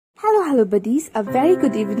Hello buddies, a very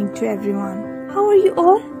good evening to everyone. How are you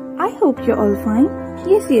all? I hope you're all fine.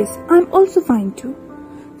 Yes, I'm also fine too.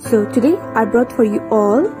 So today I brought for you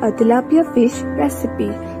all a tilapia fish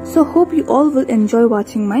recipe. So hope you all will enjoy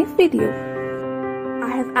watching my video.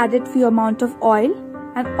 I have added few amount of oil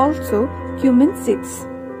and also cumin seeds.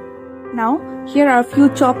 Now here are few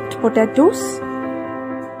chopped potatoes.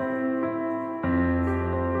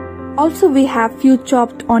 Also we have few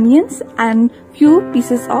chopped onions and few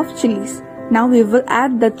pieces of chilies. Now we will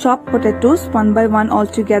add the chopped potatoes one by one all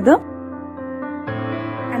together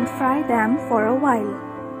and fry them for a while.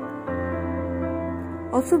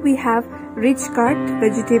 Also we have rich cut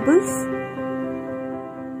vegetables.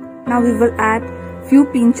 Now we will add few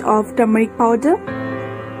pinch of turmeric powder.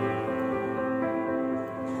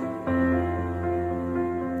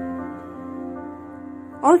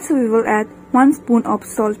 Also we will add 1 spoon of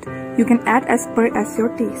salt. You can add as per your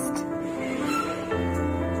taste.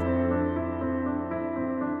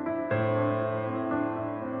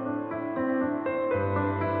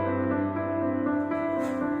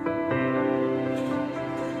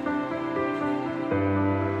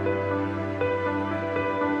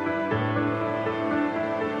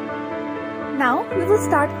 Now we will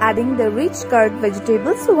start adding the rich cut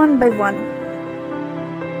vegetables one by one.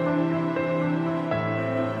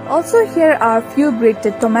 Also here are few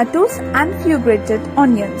grated tomatoes and few grated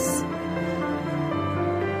onions.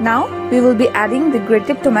 Now we will be adding the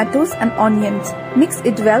grated tomatoes and onions. Mix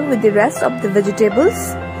it well with the rest of the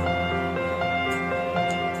vegetables.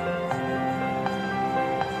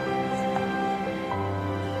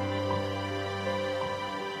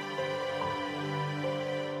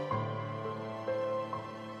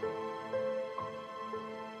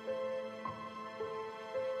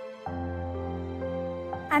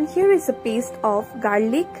 And here is a paste of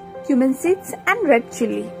garlic, cumin seeds and red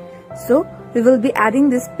chili. So we will be adding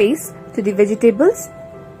this paste to the vegetables.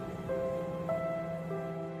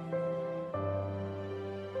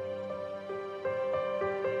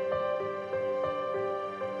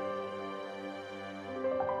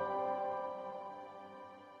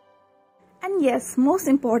 And yes, most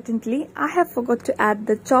importantly, I have forgot to add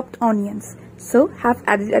the chopped onions. So have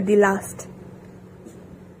added at the last.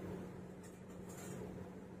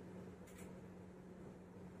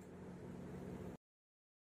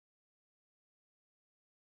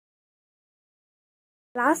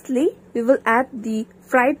 Lastly, we will add the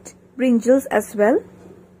fried brinjals as well.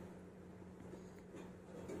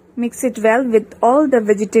 Mix it well with all the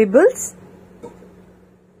vegetables.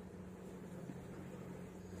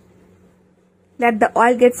 Let the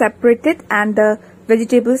oil get separated and the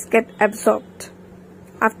vegetables get absorbed.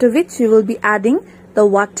 After which we will be adding the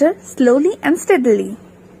water slowly and steadily.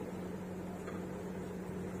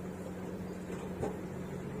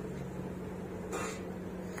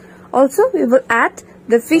 Also, we will add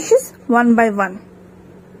the fishes one by one.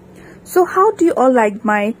 So how do you all like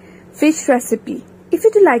my fish recipe? If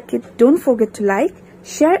you do like it, don't forget to like,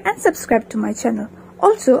 share and subscribe to my channel.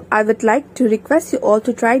 Also, I would like to request you all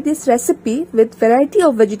to try this recipe with variety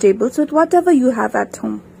of vegetables with whatever you have at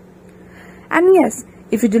home. And yes,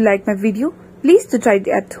 if you do like my video, please do try it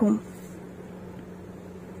at home.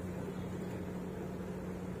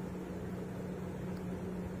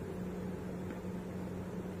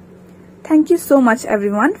 Thank you so much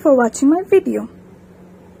everyone for watching my video.